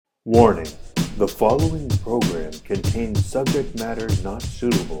Warning: the following program contains subject matter not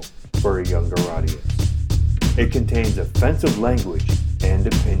suitable for a younger audience. It contains offensive language and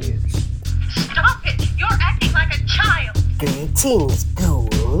opinions. Stop it! You're acting like a child! Greetings,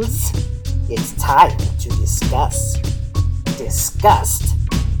 ghouls. It's time to discuss, disgust,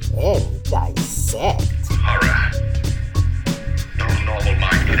 and dissect. Horror. No normal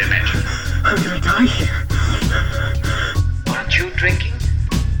mind could imagine. I'm gonna die here. Aren't you drinking?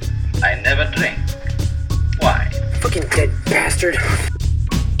 I never drink. Why? Fucking dead bastard.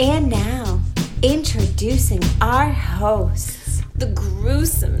 And now, introducing our hosts, the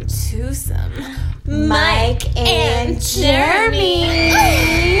gruesome twosome, Mike and Jeremy.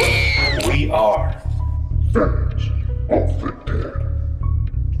 We are. Fans of the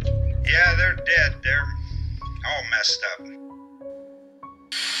Dead. Yeah, they're dead. They're all messed up.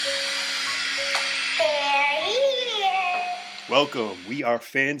 Welcome. We are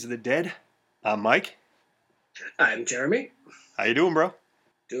fans of the dead. I'm Mike. I'm Jeremy. How you doing, bro?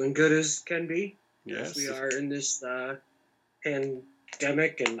 Doing good as can be. Yes. As we are in this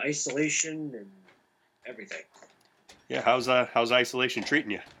pandemic and isolation and everything. Yeah. How's isolation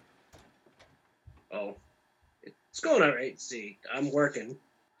treating you? Oh, it's going all right. See, I'm working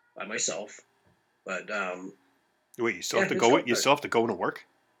by myself, but Wait, you still Yeah, have to it's go. not You bad. still have to go to work.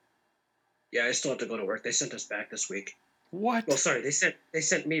 yeah, I still have to go to work. They sent us back this week. What? Well, sorry, they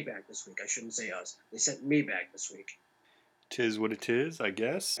sent me back this week. I shouldn't say us. They sent me back this week. Tis what it is, I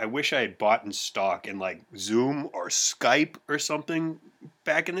guess. I wish I had bought in stock in like Zoom or Skype or something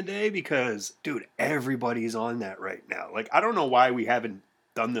back in the day because, dude, everybody's on that right now. Like, I don't know why we haven't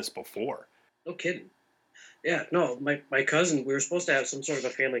done this before. No kidding. Yeah, no, my cousin, we were supposed to have some sort of a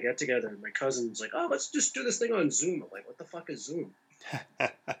family get together, and my cousin's like, oh, let's just do this thing on Zoom. I'm like, what the fuck is Zoom?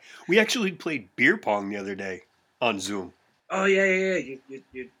 We actually played beer pong the other day on Zoom. Oh yeah.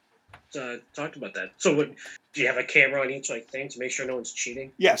 You talked about that. So, what do you have a camera on each thing to make sure no one's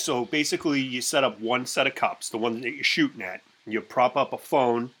cheating? Yeah, so basically you set up one set of cups, the one that you're shooting at. You prop up a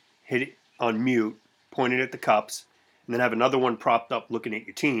phone, hit it on mute, point it at the cups, and then have another one propped up looking at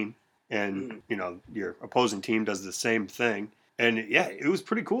your team. And, your opposing team does the same thing. And yeah, it was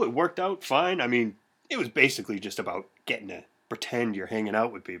pretty cool. It worked out fine. I mean, it was basically just about getting to pretend you're hanging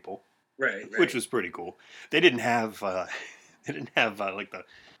out with people, Right. which was pretty cool. They didn't have like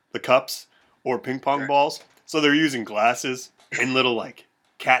the cups or ping pong Right. balls. So they're using glasses and little like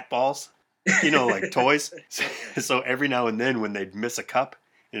cat balls, like toys. So every now and then when they'd miss a cup,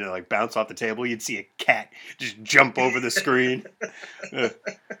 like bounce off the table, you'd see a cat just jump over the screen.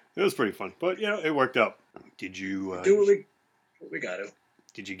 It was pretty fun, but it worked out. Did you do what we got to.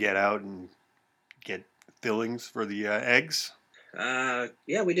 did you get out and get fillings for the eggs?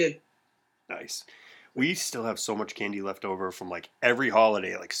 Yeah, we did. Nice. We still have so much candy left over from like every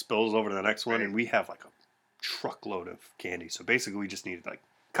holiday, like spills over to the next one, and we have like a truckload of candy. So basically, we just needed like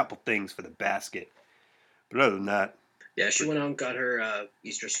a couple things for the basket. But other than that, Yeah, she went out and got her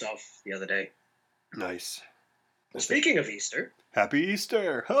Easter stuff the other day. nice. Well, speaking of Easter, Happy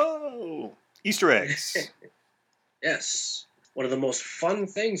Easter! Ho! Easter eggs. yes, one of the most fun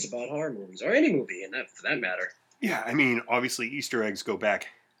things about horror movies, or any movie, for that matter. Yeah, I mean, obviously Easter eggs go back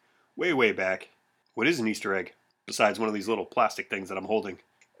way, way back. What is an Easter egg besides one of these little plastic things that I'm holding?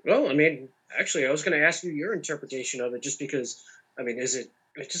 Well, I mean, actually, I was going to ask you your interpretation of it, just because, I mean, is it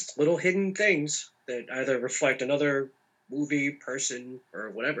just little hidden things that either reflect another movie, person,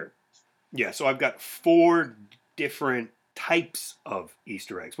 or whatever? Yeah, so I've got 4 different types of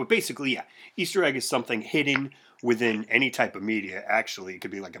Easter eggs. But basically, yeah, Easter egg is something hidden within any type of media, actually. It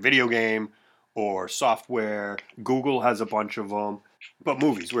could be like a video game or software. Google has a bunch of them. But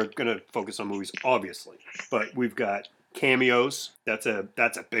movies, we're going to focus on movies, obviously. But we've got cameos. That's a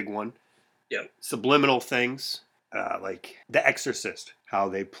big one. Yep. Subliminal things, like The Exorcist, how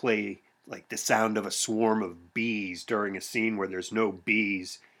they play like the sound of a swarm of bees during a scene where there's no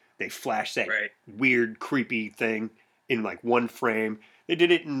bees. They flash that Right. weird, creepy thing in like one frame. They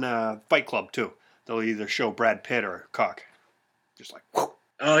did it in Fight Club too. They'll either show Brad Pitt or Cock, just like whoop.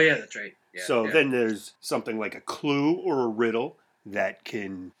 Oh, yeah, that's right. Yeah, So yeah. then there's something like a clue or a riddle that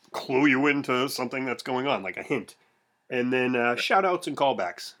can clue you into something that's going on, like a hint. And then shout outs and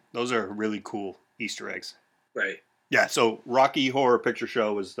callbacks. Those are really cool Easter eggs. Right. Yeah, so Rocky Horror Picture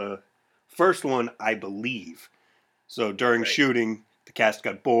Show was the first one, I believe. So during Right. shooting, the cast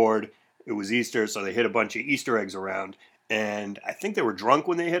got bored. It was Easter, so they hid a bunch of Easter eggs around. And I think they were drunk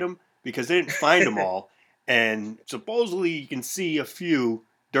when they hit them because they didn't find them all. And supposedly you can see a few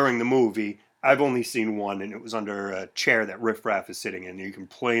during the movie. I've only seen one, and it was under a chair that Riff Raff is sitting in. You can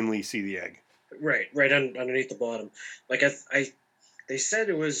plainly see the egg. Right underneath the bottom. Like I They said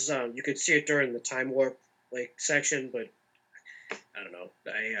it was you could see it during the time warp section, but I don't know.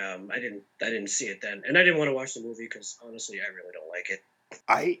 I didn't see it then, and I didn't want to watch the movie because honestly, I really don't like it.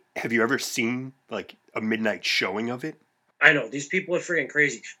 Have you ever seen like a midnight showing of it? I know these people are freaking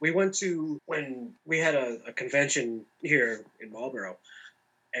crazy. We went to when we had a convention here in Marlboro,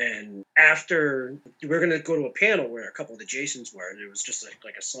 and after we were going to go to a panel where a couple of the Jasons were, and it was just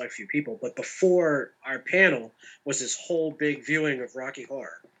like a select few people. But before our panel was this whole big viewing of Rocky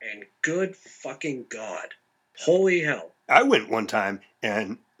Horror, and good fucking God, holy hell! I went one time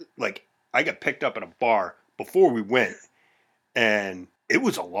and like I got picked up at a bar before we went, and it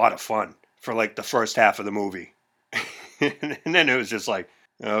was a lot of fun for like the first half of the movie. And then it was just like,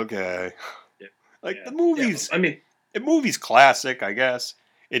 okay. Yeah. Like the movies. Yeah. I mean, the movie's classic, I guess.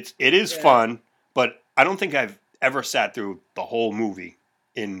 It is fun, but I don't think I've ever sat through the whole movie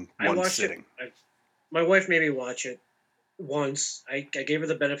in one sitting. My wife made me watch it once. I gave her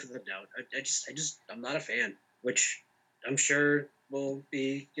the benefit of the doubt. I'm not a fan, which I'm sure will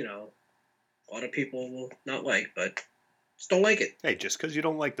be, a lot of people will not like, but just don't like it. Hey, just because you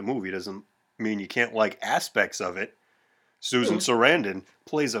don't like the movie doesn't mean you can't like aspects of it. Susan Sarandon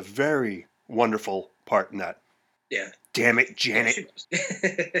plays a very wonderful part in that. Yeah. Damn it, Janet.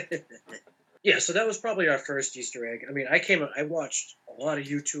 Yeah, so that was probably our first Easter egg. I mean, I watched a lot of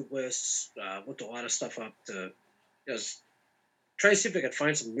YouTube lists, looked a lot of stuff up to try to see if I could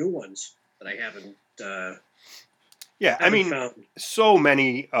find some new ones that I haven't. Found. So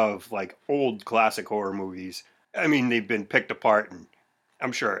many of like old classic horror movies. I mean, they've been picked apart, and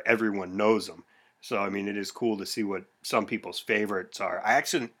I'm sure everyone knows them. So, I mean, it is cool to see what some people's favorites are. I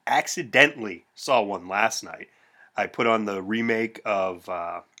accidentally saw one last night. I put on the remake of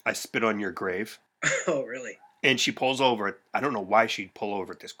I Spit on Your Grave. Oh, really? And she pulls over. I don't know why she'd pull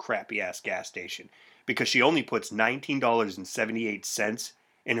over at this crappy-ass gas station. Because she only puts $19.78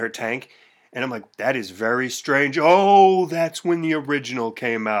 in her tank. And I'm like, that is very strange. Oh, that's when the original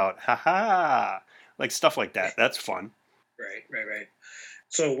came out. Ha-ha. Like, stuff like that. That's fun. Right.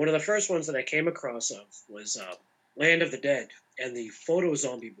 So one of the first ones that I came across of was Land of the Dead and the Photo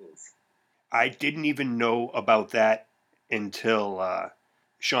Zombie booth. I didn't even know about that until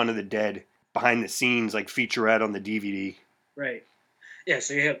Shaun of the Dead behind the scenes like featurette on the DVD. Right. Yeah.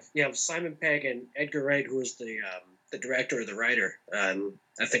 So you have Simon Pegg and Edgar Wright, who was the director or the writer, I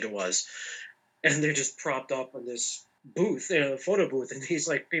think it was, and they're just propped up in this booth, photo booth, and these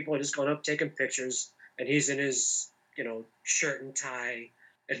like people are just going up taking pictures, and he's in his shirt and tie.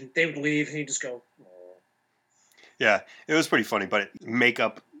 And they would leave, and he'd just go, "Oh." Yeah, it was pretty funny, but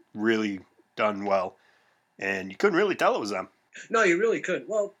makeup really done well, and you couldn't really tell it was them. No, you really couldn't.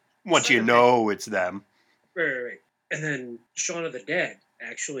 Well, once you know it's them. Right. And then Shaun of the Dead,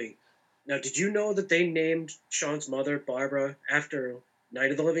 actually. Now, did you know that they named Shaun's mother, Barbara, after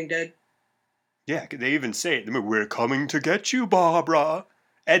Night of the Living Dead? Yeah, they even say it. We're coming to get you, Barbara.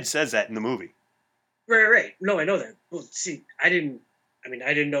 Ed says that in the movie. Right. No, I know that. Well, see, I didn't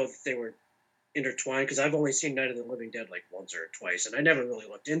know that they were intertwined because I've only seen Night of the Living Dead like once or twice, and I never really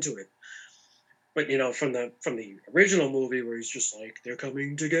looked into it. But from the original movie where he's just like, "They're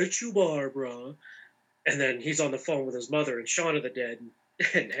coming to get you, Barbara," and then he's on the phone with his mother in Shaun of the Dead,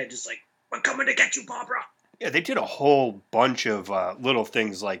 and Ed just like, "We're coming to get you, Barbara." Yeah, they did a whole bunch of little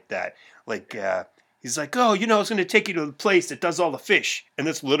things like that. Like he's like, "Oh, I was going to take you to the place that does all the fish," and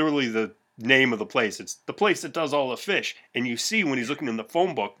that's literally the name of the place. It's the place that does all the fish. And you see when he's looking in the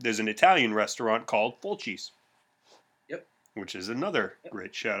phone book, there's an Italian restaurant called Fulci's. Yep. Which is another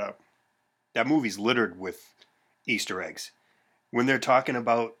great shout out. That movie's littered with Easter eggs. When they're talking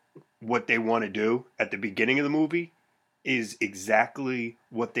about what they want to do at the beginning of the movie is exactly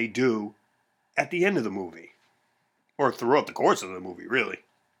what they do at the end of the movie. Or throughout the course of the movie, really.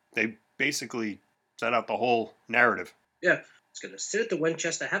 They basically set out the whole narrative. Yeah. It's going to sit at the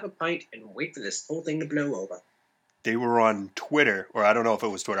Winchester, have a pint, and wait for this whole thing to blow over. They were on Twitter, or I don't know if it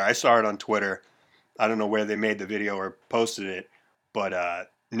was Twitter. I saw it on Twitter. I don't know where they made the video or posted it. But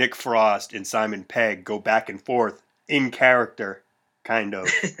Nick Frost and Simon Pegg go back and forth in character, kind of,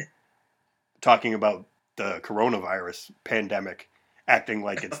 talking about the coronavirus pandemic, acting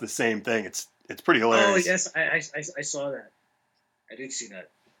like it's the same thing. It's pretty hilarious. Oh, yes, I saw that. I did see that.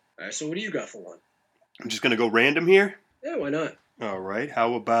 All right, so what do you got for one? I'm just going to go random here. Yeah, why not? All right.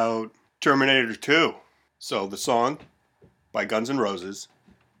 How about Terminator 2? So the song by Guns N' Roses.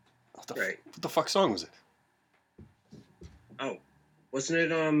 What the fuck song was it? Oh, wasn't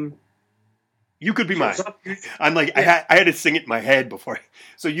it You Could Be Mine. I'm like, yeah. I had to sing it in my head before.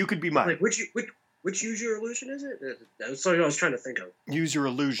 So You Could Be Mine. Like which Use Your Illusion is it? That's something I was trying to think of. Use Your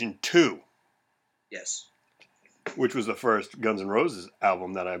Illusion 2. Yes. which was the first Guns N' Roses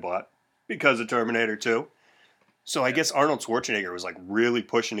album that I bought because of Terminator 2. So I guess Arnold Schwarzenegger was like really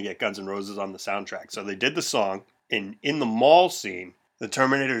pushing to get Guns N' Roses on the soundtrack. So they did the song, and in the mall scene, the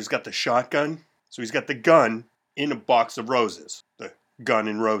Terminator's got the shotgun. So he's got the gun in a box of roses. The gun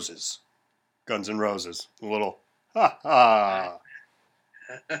and roses. Guns N' Roses. A little, ha ha.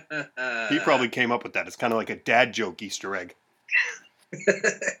 He probably came up with that. It's kind of like a dad joke Easter egg.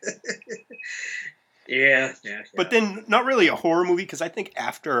 Yeah. But then not really a horror movie, because I think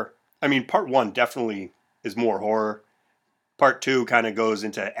after, I mean, part 1 definitely is more horror. Part 2 kind of goes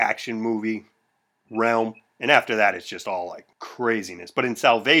into action movie realm. And after that, it's just all like craziness. But in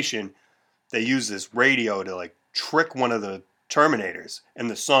Salvation, they use this radio to like trick one of the Terminators. And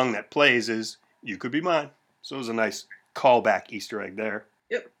the song that plays is You Could Be Mine. So it was a nice callback Easter egg there.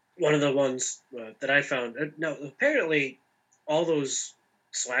 Yep. One of the ones that I found. Now, apparently, all those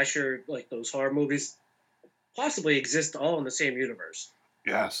slasher, like those horror movies, possibly exist all in the same universe.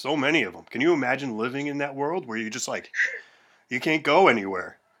 Yeah, so many of them. Can you imagine living in that world where you just like, you can't go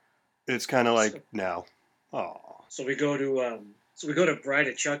anywhere? It's kind of like now. Oh. So we go to Bride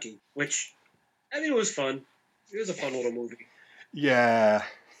of Chucky, which I mean it was fun. It was a fun little movie. Yeah,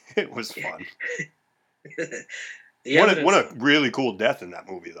 it was fun. What a really cool death in that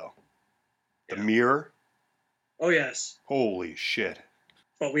movie, though. The mirror. Oh yes. Holy shit.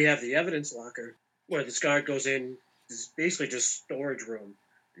 But we have the evidence locker where this guard goes in. It's basically just storage room.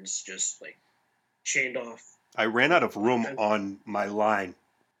 And it's just like chained off. I ran out of room on my line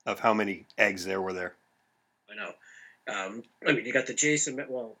of how many eggs there were there. I know. I mean, you got the Jason,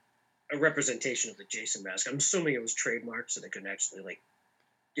 well, a representation of the Jason mask. I'm assuming it was trademarked so they couldn't actually, like,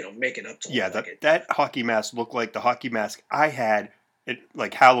 make it up to Yeah, look like it. that hockey mask looked like the hockey mask I had at,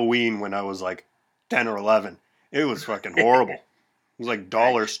 like, Halloween when I was, like, 10 or 11. It was fucking horrible. It was like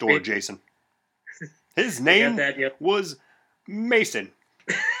dollar store Jason. His name was Mason.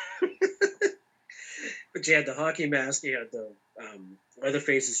 But you had the hockey mask, you had the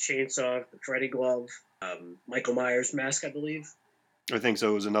Leatherface's chainsaw, the Freddy glove, Michael Myers mask, I believe. I think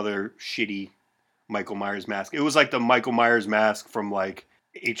so. It was another shitty Michael Myers mask. It was like the Michael Myers mask from like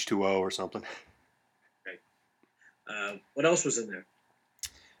H2O or something. Right. What else was in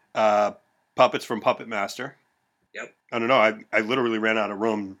there? Puppets from Puppet Master. Yep. I don't know. I literally ran out of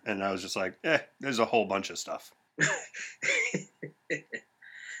room and I was just like, there's a whole bunch of stuff.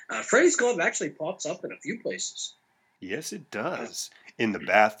 Freddy's glove actually pops up in a few places. Yes, it does. In the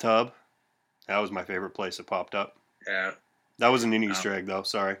bathtub. That was my favorite place it popped up. Yeah. That wasn't an Easter egg, though.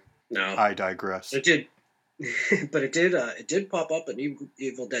 Sorry. No. I digress. It did. But it did pop up in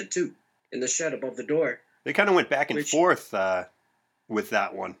Evil Dead 2 in the shed above the door. They kind of went back and forth with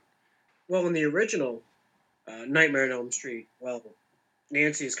that one. Well, in the original Nightmare on Elm Street, well,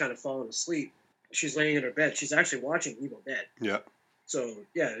 Nancy is kind of falling asleep. She's laying in her bed. She's actually watching Evil Dead. Yeah. So,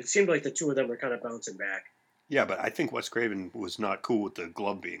 yeah, it seemed like the two of them were kind of bouncing back. Yeah, but I think Wes Craven was not cool with the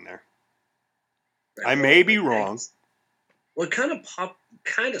glove being there. Right. I may be wrong. Well, it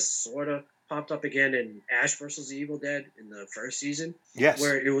kind of sort of popped up again in Ash vs. Evil Dead in the first season. Yes.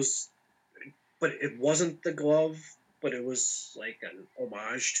 Where it was, but it wasn't the glove, but it was like an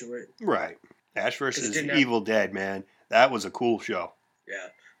homage to it. Right. Ash vs. Evil Dead, man. That was a cool show. Yeah.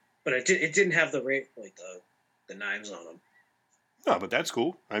 But it didn't have the knives on them. No, but that's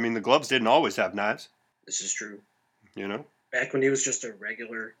cool. I mean, the gloves didn't always have knives. This is true. You know? Back when he was just a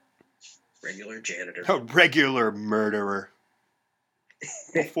regular janitor. A regular murderer.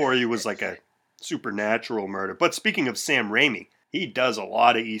 Before he was like a supernatural murder. But speaking of Sam Raimi, he does a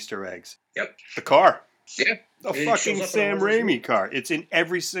lot of Easter eggs. Yep. The car. Yeah. The fucking Sam Raimi car. It's in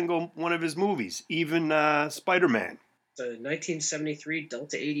every single one of his movies. Even Spider-Man. The 1973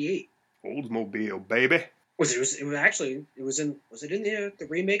 Delta 88. Oldsmobile, baby. Was it in the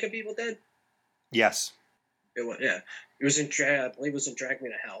remake of Evil Dead? Yes. It was, yeah. It was I believe it was in Drag Me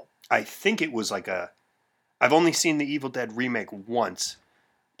to Hell. I think it was like I've only seen the Evil Dead remake once,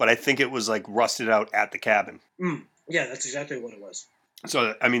 but I think it was like rusted out at the cabin. Yeah, that's exactly what it was.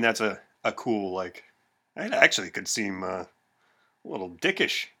 So, I mean, that's a cool, like, it actually could seem a little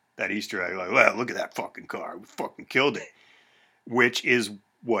dickish, that Easter egg. Like, well, look at that fucking car. We fucking killed it. Which is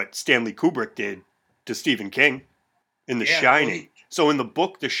what Stanley Kubrick did to Stephen King in The Shining. So in the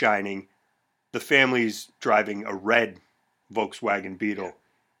book The Shining, the family's driving a red Volkswagen Beetle.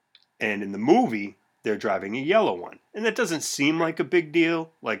 And in the movie, they're driving a yellow one. And that doesn't seem like a big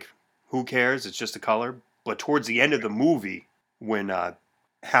deal. Like, who cares? It's just a color. But towards the end of the movie, when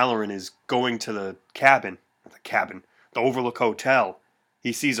Halloran is going to the Overlook Hotel,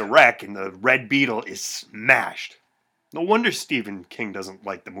 he sees a wreck and the red Beetle is smashed. No wonder Stephen King doesn't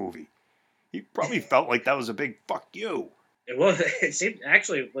like the movie. He probably felt like that was a big fuck you. It was. It seemed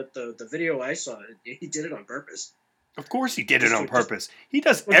actually, with the video I saw, he did it on purpose. Of course he did it Just on to- purpose. He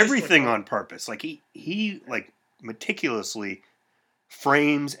does well, just everything like- on purpose. Like he like meticulously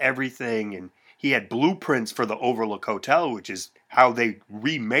frames everything, and he had blueprints for the Overlook Hotel, which is how they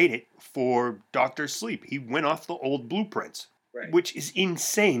remade it for Dr. Sleep. He went off the old blueprints, Right. which is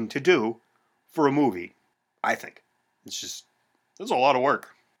insane to do for a movie, I think. It's just, there's a lot of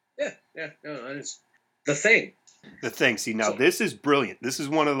work. Yeah. No, it's The Thing. The thing, see, now So- this is brilliant. This is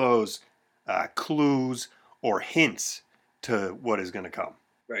one of those clues or hints to what is going to come.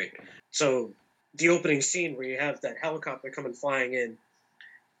 Right. So the opening scene where you have that helicopter coming flying in,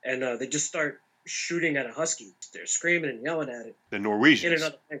 and they just start shooting at a husky. They're screaming and yelling at it The Norwegians.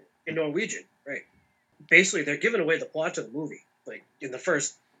 in Norwegian. Right. Basically, they're giving away the plot to the movie, like in the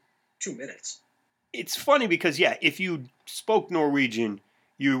first 2 minutes. It's funny because, yeah, if you spoke Norwegian,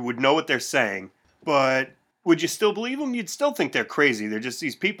 you would know what they're saying, but would you still believe them? You'd still think they're crazy. They're just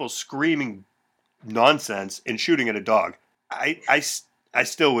these people screaming nonsense and shooting at a dog. I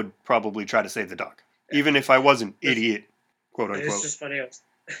still would probably try to save the dog, even if I was an idiot, quote And unquote. it's just funny.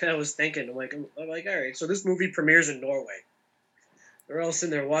 I was thinking, I'm like, all right. So this movie premieres in Norway. They're all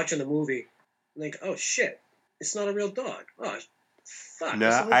sitting there watching the movie, like, oh shit, it's not a real dog. Oh, fuck. No,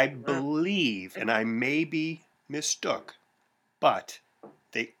 it's a I little- believe, and I may be mistook, but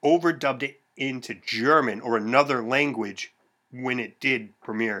they overdubbed it into German or another language when it did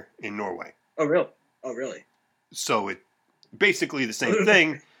premiere in Norway. Oh, really? Oh, really? So it basically the same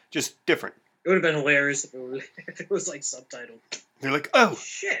thing, just different. It would have been hilarious if it was like subtitled. They're like, oh,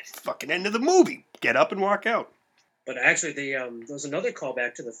 Shit. fucking end of the movie. Get up and walk out. But actually, there was another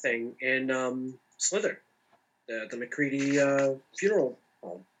callback to The Thing in Slither, the McCready funeral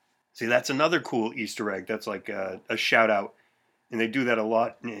home. See, that's another cool Easter egg. That's like a shout out. And they do that a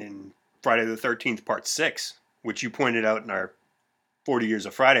lot in Friday the 13th, Part 6, which you pointed out in our 40 Years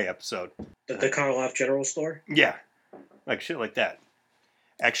of Friday episode. The Karloff General Store. Yeah, like shit like that.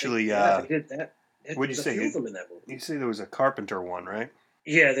 Actually, Yeah, they did that. what'd you There's a say? few of them in that movie. you say there was a Carpenter one, right?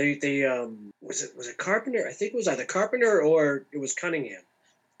 Yeah, they was it Carpenter? I think it was either Carpenter or it was Cunningham.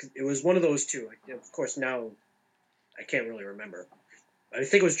 It was one of those two. Of course, now I can't really remember. I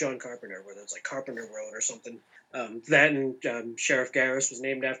think it was John Carpenter, whether it's like Carpenter Road or something. That and Sheriff Garris was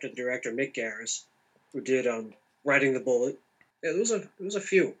named after the director Mick Garris, who did Riding the Bullet. Yeah, there was a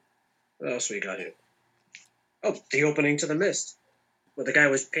few. What else we got here? Oh, the opening to The Mist, where the guy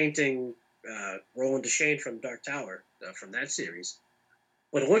was painting Roland Deschain from Dark Tower from that series.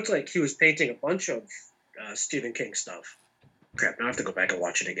 But it looked like he was painting a bunch of Stephen King stuff. Crap! Now I have to go back and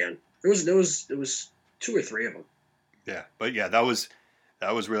watch it again. There was 2 or 3 of them. Yeah, but yeah, that was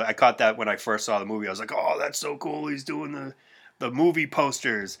really. I caught that when I first saw the movie. I was like, oh, that's so cool. He's doing the movie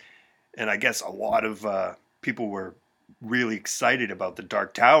posters, and I guess a lot of people were really excited about the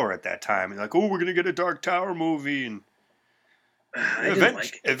Dark Tower at that time, and like, oh, we're gonna get a Dark Tower movie, and I didn't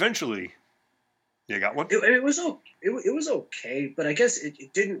like it. eventually, you got one. It was okay, but I guess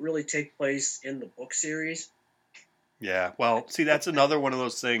it didn't really take place in the book series. Yeah, well, see, that's another one of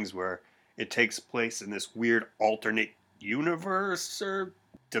those things where it takes place in this weird alternate universe or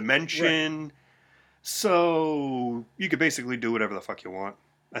dimension. So you could basically do whatever the fuck you want.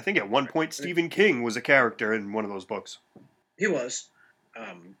 I think at one point Stephen King was a character in one of those books. He was.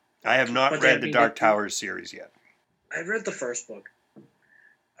 I have not But read that the mean Dark that- Towers series yet. I read the first book,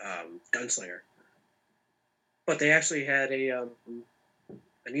 Gunslinger, but they actually had an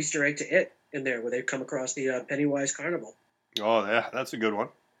Easter egg to it in there where they come across the Pennywise Carnival, Oh, yeah, that's a good one.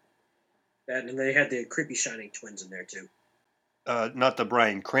 and they had the creepy Shining twins in there too. Not the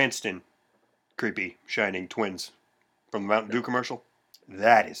Bryan Cranston creepy Shining twins from the Mountain Dew commercial.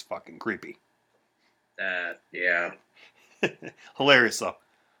 That is fucking creepy. Yeah. Hilarious though.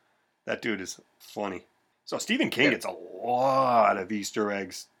 That dude is funny. So Stephen King gets a lot of Easter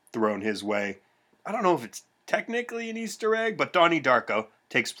eggs thrown his way. I don't know if it's technically an Easter egg, but Donnie Darko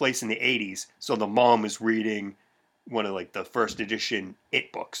takes place in the 80s, so the mom is reading one of like the first edition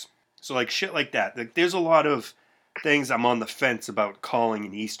It books. So like shit like that. Like there's a lot of things I'm on the fence about calling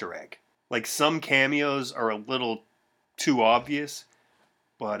an Easter egg. Like some cameos are a little too obvious,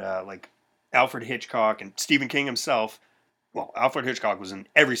 but like Alfred Hitchcock and Stephen King himself. Well, Alfred Hitchcock was in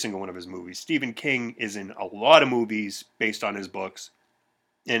every single one of his movies. Stephen King is in a lot of movies based on his books.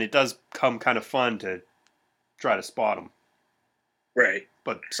 And it does come kind of fun to try to spot them. Right.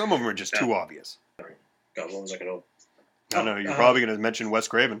 But some of them are just too obvious. God, what was I going to... I don't know, you're probably going to mention Wes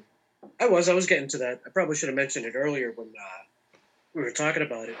Craven. I was getting to that. I probably should have mentioned it earlier when we were talking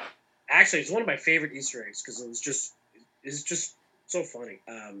about it. Actually, it's one of my favorite Easter eggs because it's just so funny.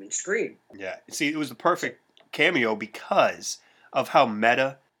 And Scream. Yeah. See, it was the perfect cameo because of how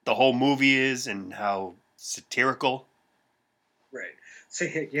meta the whole movie is and how satirical. Right. So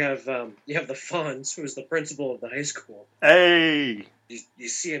you have the Fonz, who's the principal of the high school. Hey! You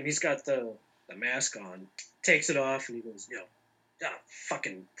see him. He's got the mask on. Takes it off, and he goes,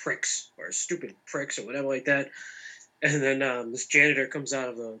 fucking pricks or stupid pricks or whatever like that. And then this janitor comes out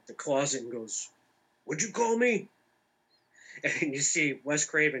of the closet and goes, "What'd you call me?" And you see Wes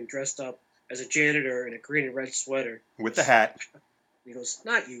Craven dressed up as a janitor in a green and red sweater With the hat. He goes,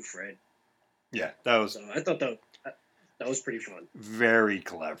 "Not you, Fred." Yeah, that was So I thought that was pretty fun. very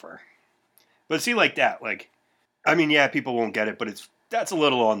clever. But see, like that, I mean, yeah, people won't get it, but that's a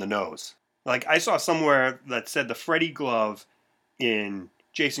little on the nose. Like, I saw somewhere that said the Freddy glove in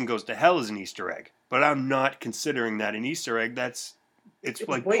Jason Goes to Hell is an Easter egg, but I'm not considering that an Easter egg. It's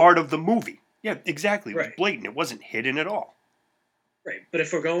like blatant. part of the movie. Yeah, exactly. It was Right. blatant. It wasn't hidden at all. Right. But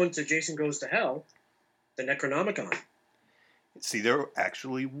if we're going to Jason Goes to Hell, the Necronomicon. See, there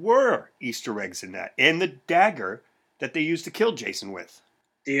actually were Easter eggs in that, and the dagger that they used to kill Jason with.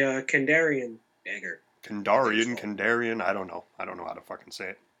 The Kandarian dagger. Kandarian, I don't know how to fucking say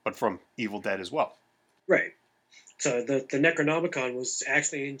it, but from Evil Dead as well. Right. So the Necronomicon was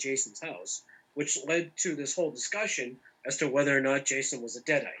actually in Jason's house, which led to this whole discussion as to whether or not Jason was a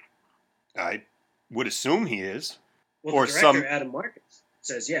Deadite. I would assume he is. Well, Or the director, some- Adam Marcus,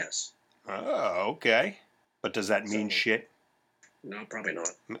 says yes. Oh, okay. But does that mean So- shit? No, probably not.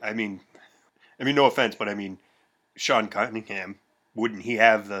 I mean, no offense, but I mean, Sean Cunningham, wouldn't he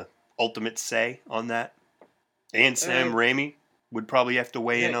have the ultimate say on that? And Sam Raimi would probably have to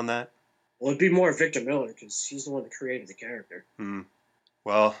weigh in yeah. on that. Well, it'd be more Victor Miller because he's the one that created the character.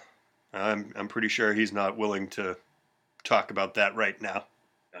 Well, I'm pretty sure he's not willing to talk about that right now.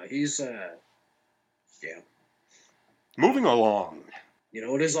 He's, Moving along. You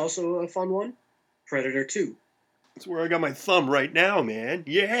know, it is also a fun one. Predator 2. That's where I got my thumb right now, man.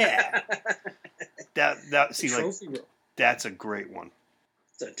 Yeah. See, like, Trophy room. that's a great one.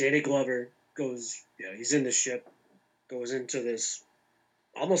 So Danny Glover goes, he's in the ship, goes into this,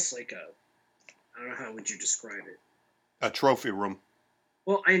 almost like I don't know, how would you describe it? A trophy room.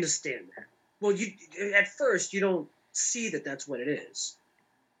 Well, I understand that. Well, at first, you don't see that that's what it is.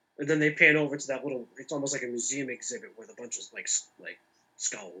 And then they pan over to that little, it's almost like a museum exhibit with a bunch of, like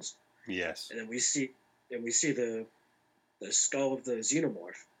skulls. Yes. And then we see the skull of the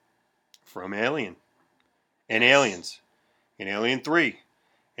xenomorph. From Alien. And Aliens. And Alien 3.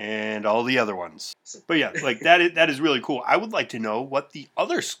 And all the other ones. But yeah, like that is really cool. I would like to know what the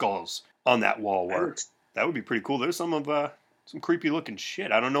other skulls on that wall were. That would be pretty cool. There's some creepy looking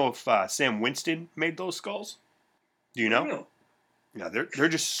shit. I don't know if Sam Winston made those skulls. Do you know? I don't know. Yeah, there are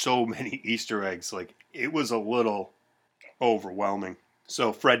just so many Easter eggs. Like, it was a little overwhelming.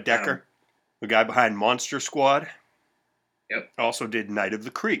 So Fred Dekker, the guy behind Monster Squad, also did Night of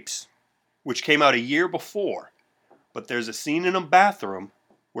the Creeps, which came out a year before. But there's a scene in a bathroom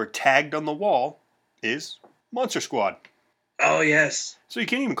where tagged on the wall is Monster Squad. Oh, yes. So you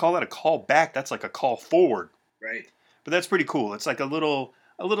can't even call that a call back. That's like a call forward. Right. But that's pretty cool. It's like a little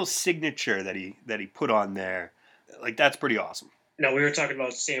signature that he put on there. Like, that's pretty awesome. Now, we were talking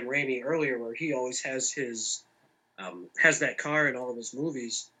about Sam Raimi earlier, where he always has his has that car in all of his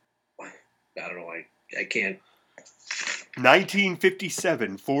movies. I don't know. I can't.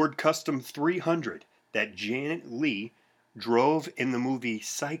 1957 Ford Custom 300 that Janet Leigh drove in the movie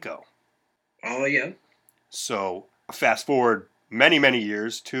Psycho. Oh, yeah. So, fast forward many, many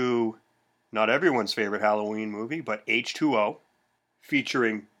years to not everyone's favorite Halloween movie, but H2O,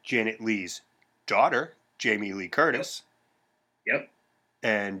 featuring Janet Leigh's daughter, Jamie Lee Curtis. Yep.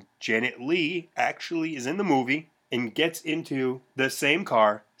 And Janet Leigh actually is in the movie and gets into the same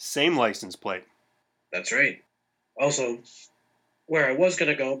car, same license plate. That's right. Also, where I was going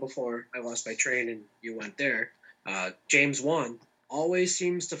to go before I lost my train and you went there, James Wan always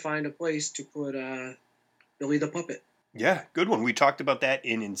seems to find a place to put Billy the Puppet. Yeah, good one. We talked about that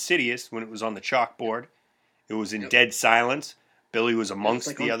in Insidious when it was on the chalkboard. It was in Dead Silence. Billy was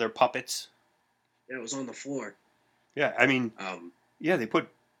amongst the other puppets. Yeah, it was on the floor. Yeah, I mean, they put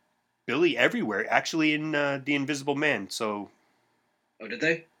Billy everywhere. Actually, in The Invisible Man. So. Oh, did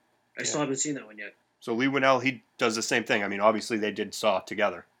they? I still haven't seen that one yet. So Leigh Whannell, he does the same thing. I mean, obviously they did Saw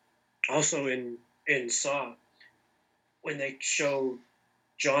together. Also in Saw, when they show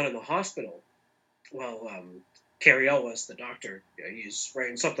John in the hospital, well, Cary Elwes, the doctor, he's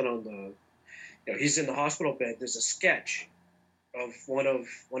writing something on the, he's in the hospital bed. There's a sketch of one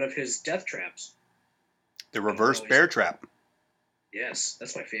of his death traps. The reverse bear trap. Yes,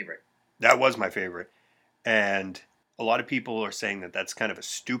 that's my favorite. That was my favorite. And a lot of people are saying that that's kind of a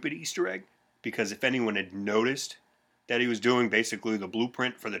stupid Easter egg, because if anyone had noticed that he was doing basically the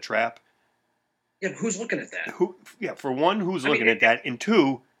blueprint for the trap, Yeah, but who's looking at that? for one, who's I mean, looking at that, and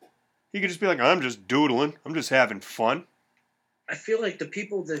two, he could just be like, I'm just doodling, I'm just having fun. I feel like the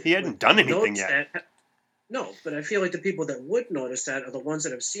people that He hadn't done anything notice yet. No, but I feel like the people that would notice that are the ones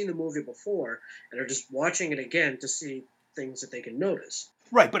that have seen the movie before and are just watching it again to see things that they can notice.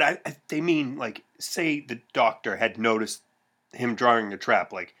 Right, but they mean, like, say the doctor had noticed him drawing the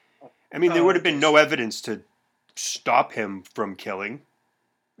trap. Like, I mean, there would have been no evidence to stop him from killing.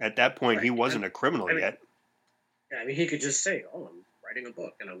 At that point, he Right. wasn't a criminal yet. Yeah, I mean, he could just say, "Oh, I'm writing a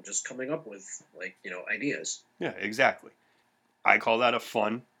book and I'm just coming up with ideas." Yeah, exactly. I call that a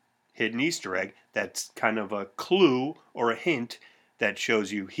fun hidden Easter egg. That's kind of a clue or a hint that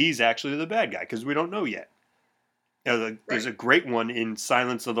shows you he's actually the bad guy, because we don't know yet. There's a great one in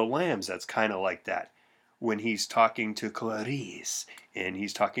Silence of the Lambs that's kind of like that. When he's talking to Clarice and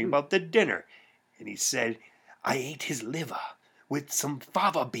he's talking about the dinner, and he said, I ate his liver with some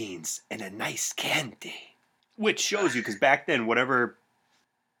fava beans and a nice candy. Which shows you, because back then, whatever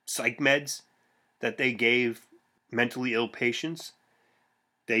psych meds that they gave mentally ill patients,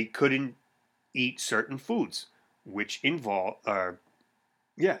 they couldn't eat certain foods, which involve,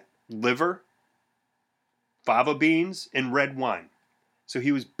 liver, fava beans, and red wine. So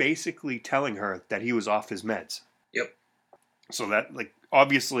he was basically telling her that he was off his meds. Yep. So that, like,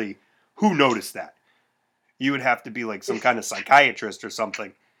 obviously, who noticed that? You would have to be like some kind of psychiatrist or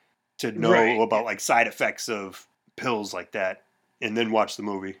something to know about like side effects of pills like that, and then watch the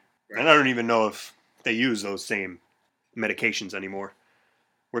movie. Right. And I don't even know if they use those same medications anymore.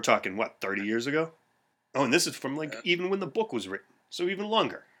 We're talking, 30 years ago? Oh, and this is from even when the book was written, so even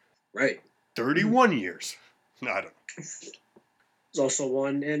longer. Right. 31 years. No, I don't know. There's also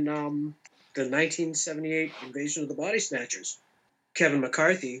one in the 1978 Invasion of the Body Snatchers. Kevin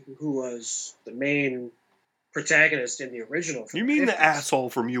McCarthy, who was the main protagonist in the original. You mean the asshole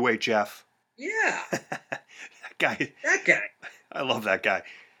from UHF? Yeah. That guy. That guy. I love that guy.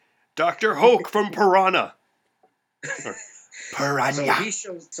 Dr. Hoke from Piranha. Piranha.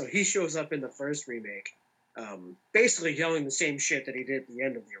 So he shows up in the first remake, basically yelling the same shit that he did at the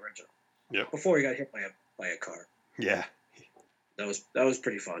end of the original. Yep. Before he got hit by a car. Yeah. That was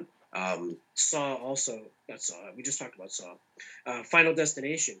pretty fun. Saw also, not Saw, we just talked about Saw. Final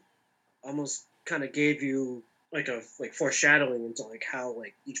Destination almost kind of gave you like foreshadowing into like how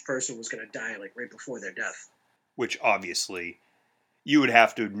like each person was going to die like right before their death. Which obviously you would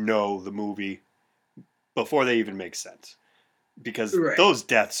have to know the movie before they even make sense, because those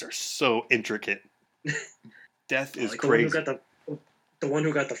deaths are so intricate. Death is crazy. The one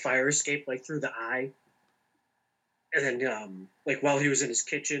who got the fire escape like through the eye. And then, while he was in his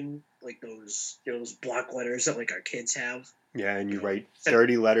kitchen, like those block letters that like our kids have. Yeah, and you write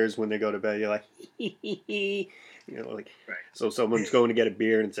dirty letters when they go to bed. You're like, So someone's going to get a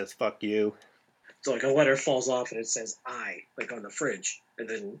beer and it says "fuck you." So like a letter falls off and it says "I" like on the fridge, and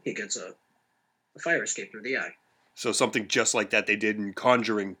then he gets a fire escape through the eye. So something just like that they did in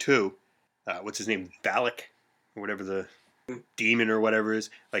Conjuring 2. What's his name? Valak, or whatever the demon or whatever is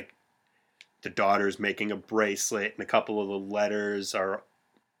like. The daughter's making a bracelet, and a couple of the letters are,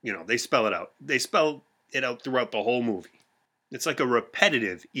 they spell it out. They spell it out throughout the whole movie. It's like a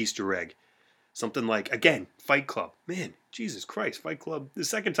repetitive Easter egg. Something like, again, Fight Club. Man, Jesus Christ, Fight Club. The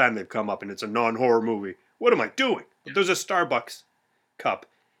second time they've come up, and it's a non-horror movie. What am I doing? But there's a Starbucks cup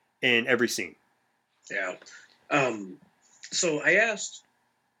in every scene. Yeah. So I asked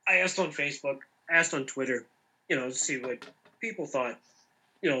on Facebook, asked on Twitter, to see what people thought.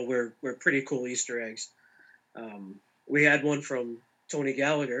 We're pretty cool Easter eggs. We had one from Tony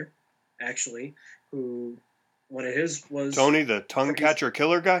Gallagher, actually, who one of his was Tony, the tongue catcher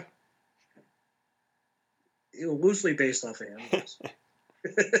killer guy. Loosely based off of him.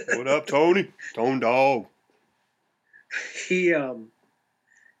 What up, Tony? Tone Dog. He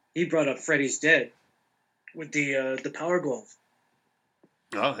brought up Freddy's Dead with the power glove.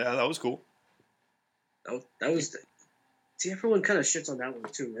 Oh yeah, that was cool. That was. See, everyone kind of shits on that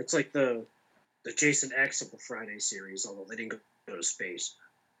one too. It's like the Jason X of the Friday series, although they didn't go to space.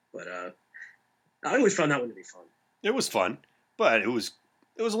 But I always found that one to be fun. It was fun, but it was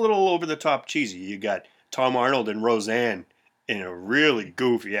a little over the top cheesy. You got Tom Arnold and Roseanne in a really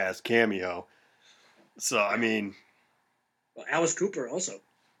goofy ass cameo. So I mean, well, Alice Cooper also.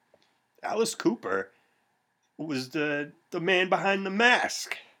 Alice Cooper was the man behind the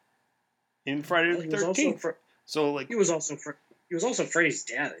mask in Friday the 13th. So like he was also Freddy's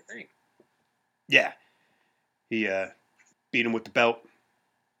dad, I think. Yeah, he beat him with the belt.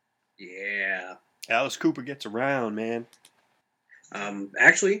 Yeah. Alice Cooper gets around, man.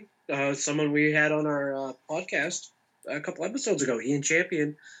 Actually, someone we had on our podcast a couple episodes ago, Ian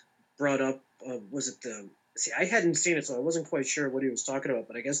Champion, brought up, was it the... See, I hadn't seen it, so I wasn't quite sure what he was talking about,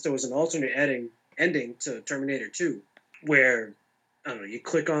 but I guess there was an alternate ending to Terminator 2, where, I don't know, you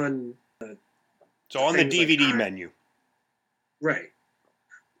click on... So on the things like DVD eye. menu. Right.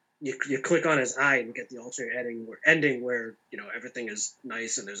 You click on his eye and get the alternate ending where, you know, everything is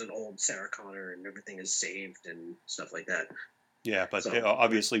nice and there's an old Sarah Connor and everything is saved and stuff like that. Yeah, but So- they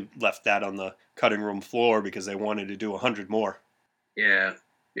obviously left that on the cutting room floor because they wanted to do 100 more. Yeah,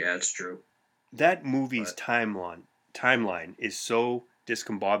 it's true. That movie's But- timeline is so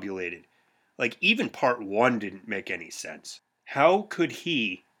discombobulated. Like, even part 1 didn't make any sense. How could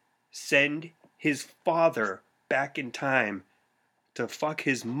he send his father back in time to fuck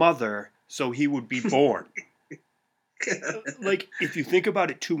his mother so he would be born? Like, if you think about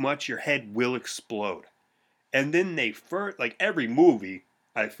it too much, your head will explode. And then like, every movie,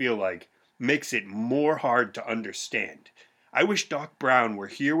 I feel like, makes it more hard to understand. I wish Doc Brown were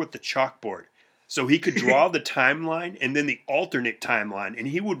here with the chalkboard so he could draw the timeline and then the alternate timeline, and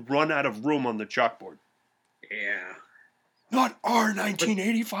he would run out of room on the chalkboard. Yeah. Not our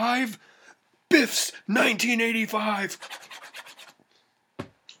 1985, Biff's 1985.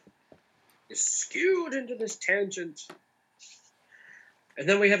 It's skewed into this tangent. And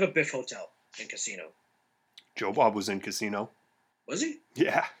then we have a Biff Hotel in Casino. Joe Bob was in Casino. Was he?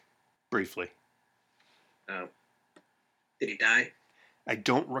 Yeah, briefly. Oh. Did he die? I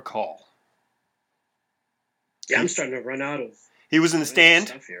don't recall. Yeah, I'm starting to run out of He was in the stand.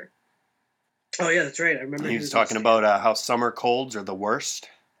 stuff here. Oh yeah, that's right. I remember He was in the talking stand. about how summer colds are the worst.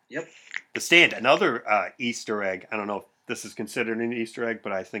 Yep. The Stand, another Easter egg. I don't know if this is considered an Easter egg,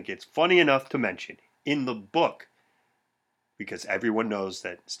 but I think it's funny enough to mention. In the book, because everyone knows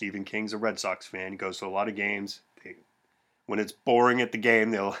that Stephen King's a Red Sox fan, he goes to a lot of games. When it's boring at the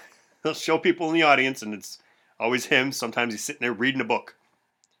game, they'll show people in the audience, and it's always him. Sometimes he's sitting there reading a book.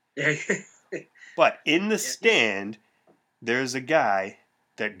 Yeah. But in the stand, there's a guy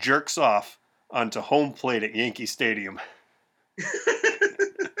that jerks off onto home plate at Yankee Stadium.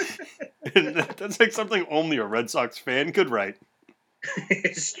 And that's like something only a Red Sox fan could write.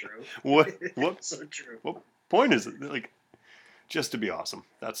 It's true. What So true. what point is it? Like, just to be awesome.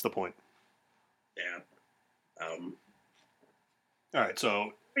 That's the point. Yeah. All right,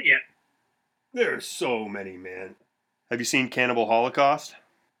 so But yeah. there's so many, man. Have you seen Cannibal Holocaust?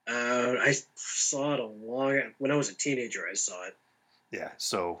 I saw it when I was a teenager. I saw it. Yeah,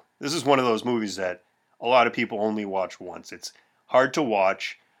 so this is one of those movies that a lot of people only watch once. It's hard to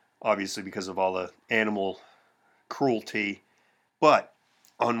watch, obviously, because of all the animal cruelty. But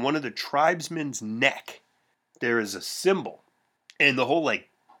on one of the tribesmen's neck, there is a symbol. And the whole, like,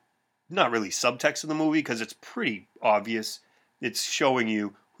 not really subtext of the movie, because it's pretty obvious. It's showing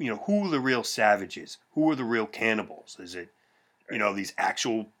you, who the real savages, who are the real cannibals. Is it, these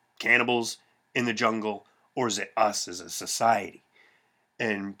actual cannibals in the jungle, or is it us as a society?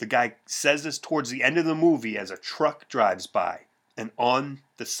 And the guy says this towards the end of the movie as a truck drives by. And on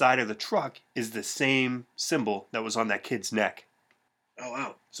the side of the truck is the same symbol that was on that kid's neck. Oh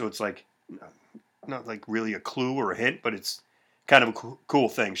wow. So it's like, not like really a clue or a hint, but it's kind of a cool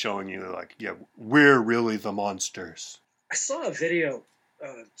thing showing you, like, yeah, we're really the monsters. I saw a video.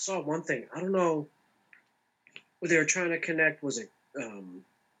 Saw one thing. I don't know. What they were trying to connect, was it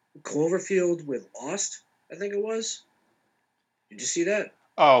Cloverfield with Lost? I think it was. Did you see that?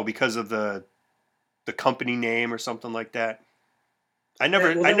 Oh, because of the company name or something like that. I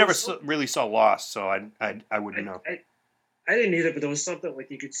never Yeah, well, there was really saw Lost, so I wouldn't know. I didn't either, but there was something like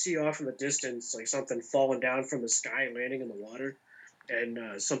you could see off in the distance, like something falling down from the sky, landing in the water,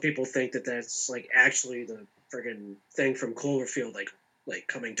 and some people think that that's like actually the friggin' thing from Cloverfield, like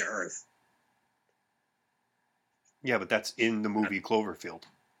coming to Earth. Yeah, but that's in the movie Cloverfield.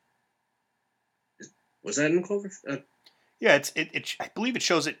 Was that in Cloverfield? Yeah, I believe it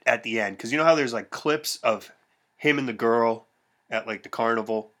shows it at the end, because you know how there's like clips of him and the girl at like the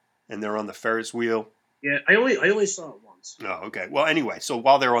carnival, and they're on the Ferris wheel. Yeah, I only saw it once. Oh, okay. Well, anyway, so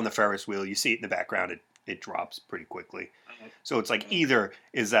while they're on the Ferris wheel, you see it in the background. It drops pretty quickly. So it's like either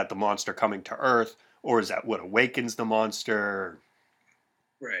is that the monster coming to Earth, or is that what awakens the monster?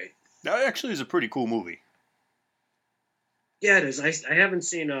 Right. That actually is a pretty cool movie. Yeah, it is. I haven't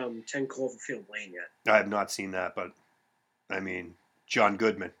seen 10 Cloverfield Lane yet. I have not seen that, but I mean, John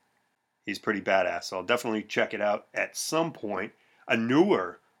Goodman, he's pretty badass. So I'll definitely check it out at some point. A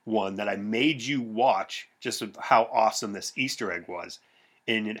newer one that I made you watch, just of how awesome this Easter egg was,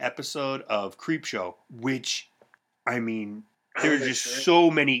 in an episode of Creepshow, which, I mean, There's that's just right.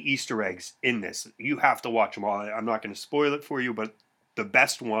 so many Easter eggs in this. You have to watch them all. I'm not going to spoil it for you, but the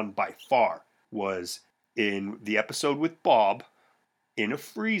best one by far was in the episode with Bob. In a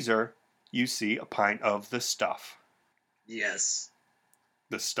freezer, you see a pint of the stuff. Yes.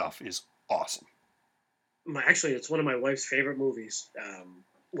 The stuff is awesome. Actually, it's one of my wife's favorite movies.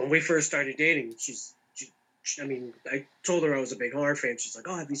 When we first started dating, I told her I was a big horror fan. She's like,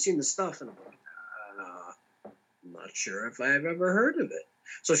 "Oh, have you seen the stuff?" And I'm like, I'm not sure if I've ever heard of it.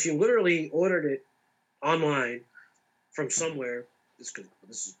 So she literally ordered it online from somewhere. This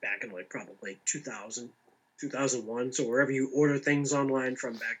is back in like probably 2000, 2001. So wherever you order things online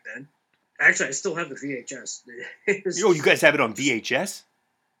from back then. Actually, I still have the VHS. Oh, you guys have it on VHS?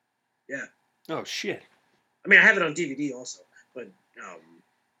 Yeah. Oh, shit. I mean, I have it on DVD also, but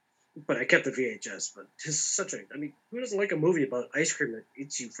I kept the VHS. But it's who doesn't like a movie about ice cream that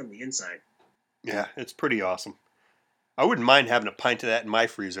eats you from the inside? Yeah, it's pretty awesome. I wouldn't mind having a pint of that in my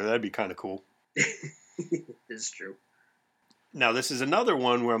freezer. That'd be kind of cool. It's true. Now, this is another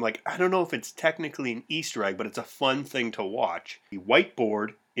one where I'm like, I don't know if it's technically an Easter egg, but it's a fun thing to watch. The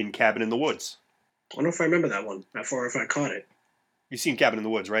whiteboard in Cabin in the Woods. I don't know if I remember that one, or if I caught it. You've seen Cabin in the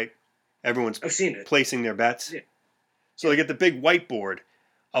Woods, right? Everyone's I've seen it. placing their bets. Yeah. So they get the big whiteboard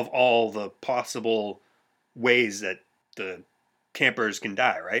of all the possible ways that the campers can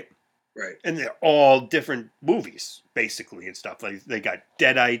die, right? Right. And they're all different movies, basically, and stuff. Like they got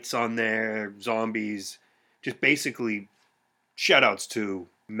Deadites on there, zombies, just basically shout-outs to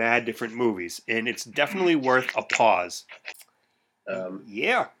mad different movies. And it's definitely worth a pause.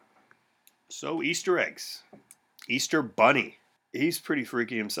 Yeah. So Easter eggs. Easter Bunny. He's pretty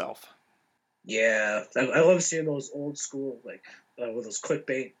freaky himself. Yeah. I love seeing those old school, like, with those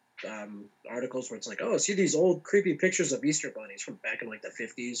clickbait articles where it's like, oh, see these old creepy pictures of Easter bunnies from back in like the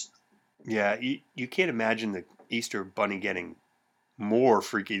 50s. Yeah, you can't imagine the Easter Bunny getting more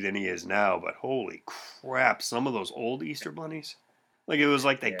freaky than he is now, but holy crap, some of those old Easter Bunnies. Like, it was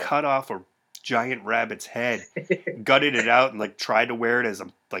like they cut off a giant rabbit's head, gutted it out, and like tried to wear it as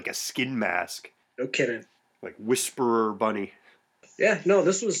a skin mask. No kidding. Like Whisperer Bunny. Yeah, no,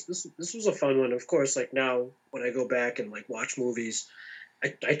 this was a fun one. Of course, like now when I go back and like watch movies,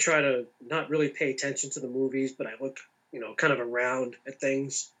 I try to not really pay attention to the movies, but I look, kind of around at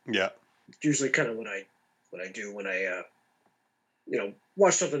things. Yeah. It's usually kind of what I do when I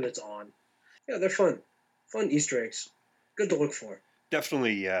watch something that's on. Yeah, they're fun. Fun Easter eggs. Good to look for.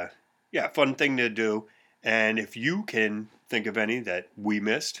 Definitely, fun thing to do. And if you can think of any that we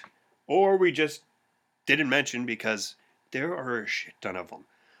missed, or we just didn't mention, because there are a shit ton of them.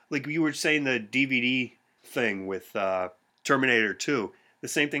 Like you were saying, the DVD thing with Terminator 2, the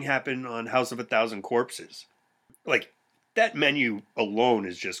same thing happened on House of a Thousand Corpses. Like, that menu alone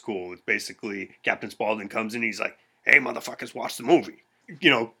is just cool. It's basically Captain Spaulding comes in, he's like, hey, motherfuckers, watch the movie.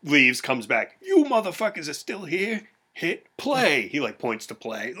 Leaves, comes back. You motherfuckers are still here? Hit play. He like points to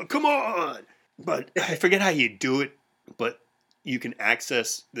play. Like, come on. But I forget how you do it, but you can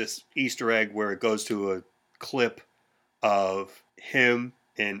access this Easter egg where it goes to a clip of him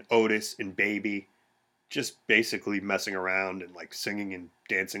and Otis and Baby just basically messing around and like singing and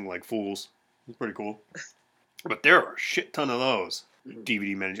dancing like fools. It's pretty cool. But there are a shit ton of those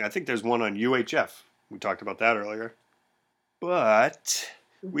DVD managers. I think there's one on UHF. We talked about that earlier. But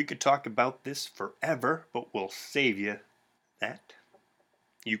we could talk about this forever, but we'll save you that.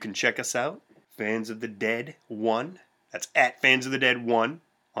 You can check us out, Fans of the Dead 1. That's at Fans of the Dead 1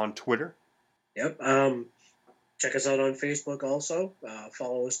 on Twitter. Yep. Check us out on Facebook also.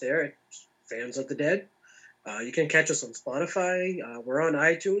 Follow us there at Fans of the Dead. You can catch us on Spotify. We're on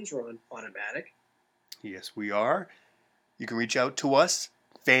iTunes. We're on Automatic. Yes, we are. You can reach out to us,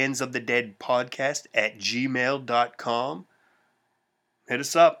 fansofthedeadpodcast at gmail.com. Hit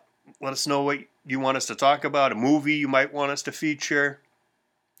us up. Let us know what you want us to talk about, a movie you might want us to feature.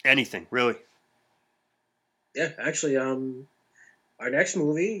 Anything, really. Yeah, actually, our next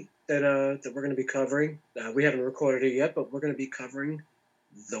movie that we're going to be covering, we haven't recorded it yet, but we're going to be covering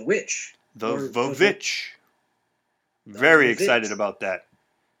The Witch. The Witch. Very excited about that.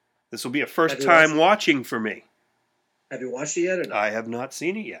 This will be a first time watching for me. Have you watched it yet or not? I have not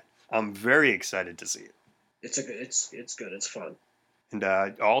seen it yet. I'm very excited to see it. It's good. It's fun. And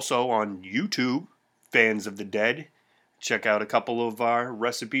also on YouTube, Fans of the Dead. Check out a couple of our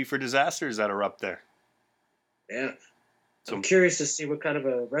Recipe for Disasters that are up there. Yeah. So I'm curious to see what kind of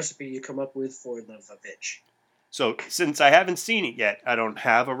a recipe you come up with for the Vavitch. So since I haven't seen it yet, I don't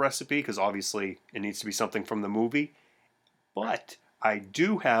have a recipe because obviously it needs to be something from the movie. But I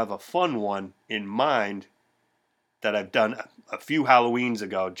do have a fun one in mind that I've done a few Halloweens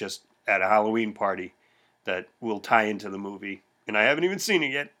ago just at a Halloween party. that will tie into the movie. And I haven't even seen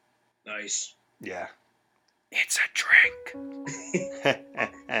it yet. Nice. Yeah. It's a drink.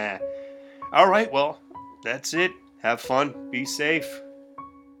 All right, well, that's it. Have fun. Be safe.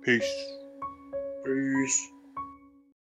 Peace. Peace.